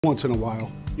Once in a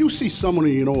while, you see someone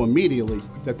and you know immediately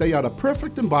that they are the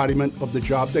perfect embodiment of the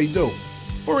job they do.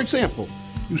 For example,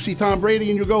 you see Tom Brady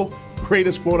and you go,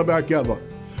 greatest quarterback ever.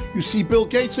 You see Bill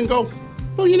Gates and go,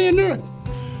 billionaire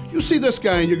nerd. You see this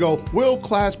guy and you go,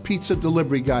 world-class pizza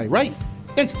delivery guy, right?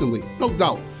 Instantly, no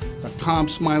doubt. The calm,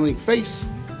 smiling face,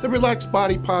 the relaxed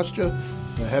body posture,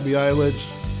 the heavy eyelids,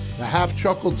 the half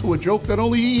chuckle to a joke that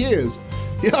only he hears.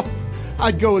 Yep.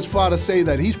 I'd go as far to say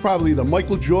that he's probably the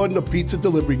Michael Jordan of pizza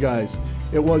delivery guys.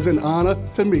 It was an honor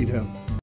to meet him.